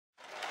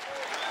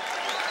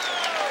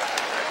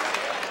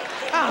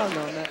I don't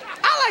know, man.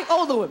 I like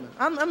older women.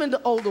 I'm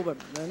into older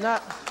women, man.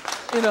 Not,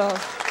 you know,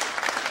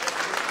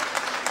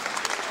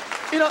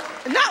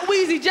 not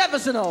Weezy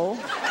Jefferson old.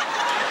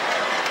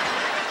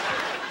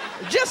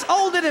 Just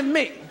older than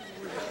me.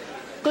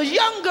 Because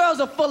young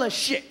girls are full of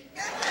shit.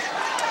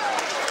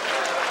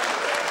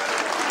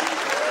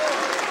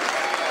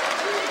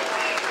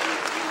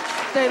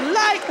 They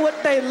like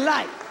what they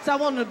like. So I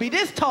want them to be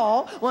this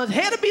tall, want his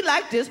hair to be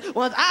like this,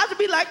 want his eyes to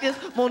be like this,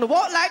 want to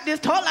walk like this,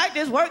 talk like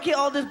this, work here,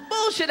 all this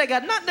bullshit that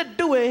got nothing to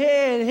do with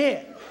hair and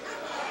hair.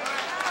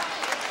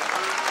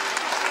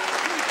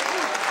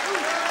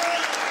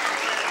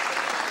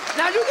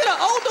 Now you get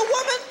an older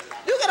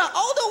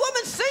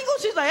woman single,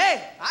 she's like,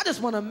 hey, I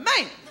just want a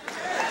man.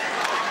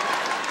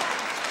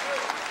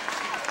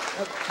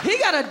 He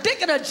got a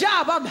dick and a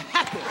job, I'm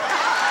happy.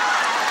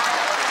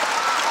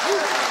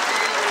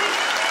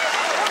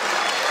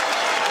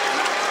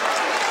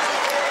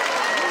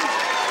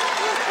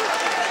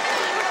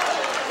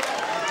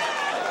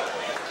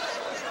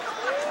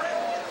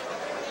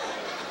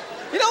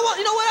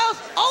 You know what else?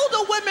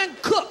 Older women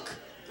cook.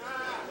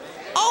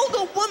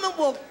 Older women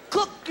will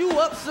cook you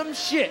up some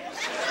shit.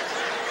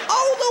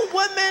 Older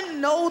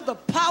women know the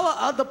power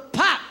of the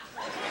pot.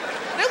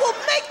 They will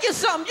make you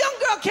something. Young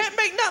girl can't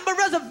make nothing but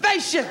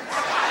reservations.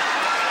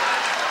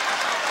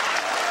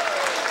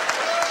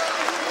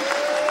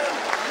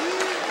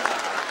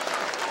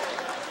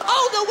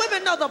 Older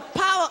women know the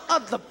power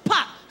of the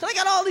pot. So they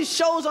got all these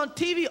shows on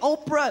TV,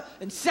 Oprah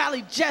and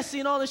Sally Jesse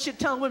and all this shit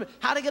telling women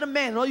how to get a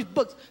man and all these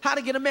books, how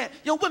to get a man.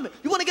 Yo, women,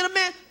 you want to get a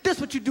man? This is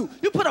what you do.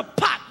 You put a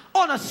pot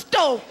on a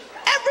stove.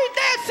 Every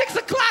day at 6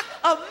 o'clock,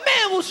 a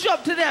man will show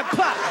up to that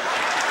pot.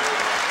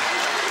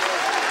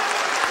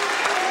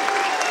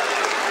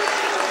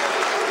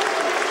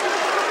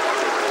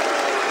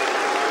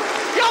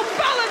 Yo,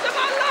 fellas, am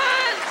I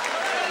lying?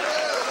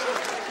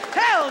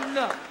 Hell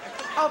no.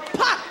 A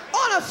pot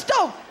on a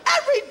stove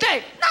every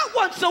day, not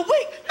once a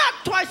week, not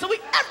twice a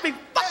week, every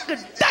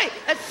fucking day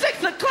at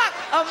 6 o'clock,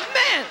 a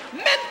man,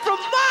 men from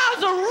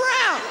miles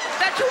around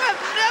that you have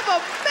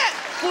never met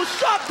will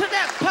show up to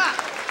that pot.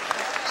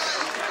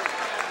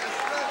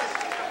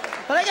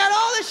 But they got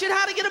all this shit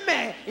how to get a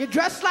man. You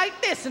dress like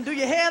this and do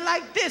your hair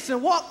like this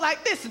and walk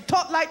like this and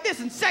talk like this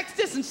and sex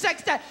this and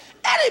sex that.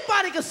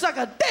 Anybody can suck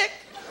a dick.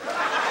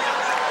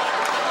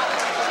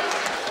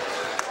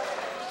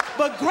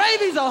 But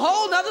gravy's a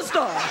whole nother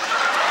story.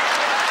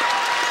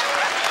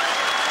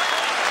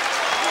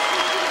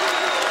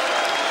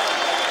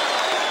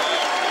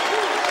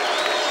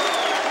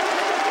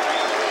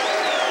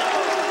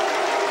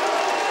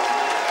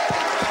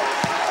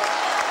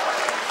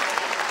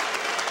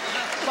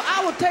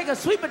 Take a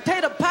sweet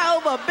potato pie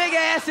over a big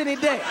ass any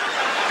day.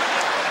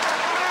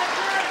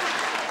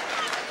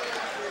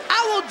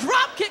 I will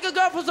drop kick a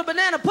girl for some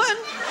banana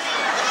pudding.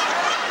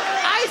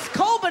 Ice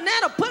cold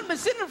banana pudding been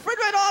sitting in the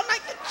refrigerator all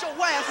night. Get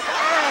your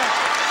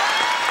ass.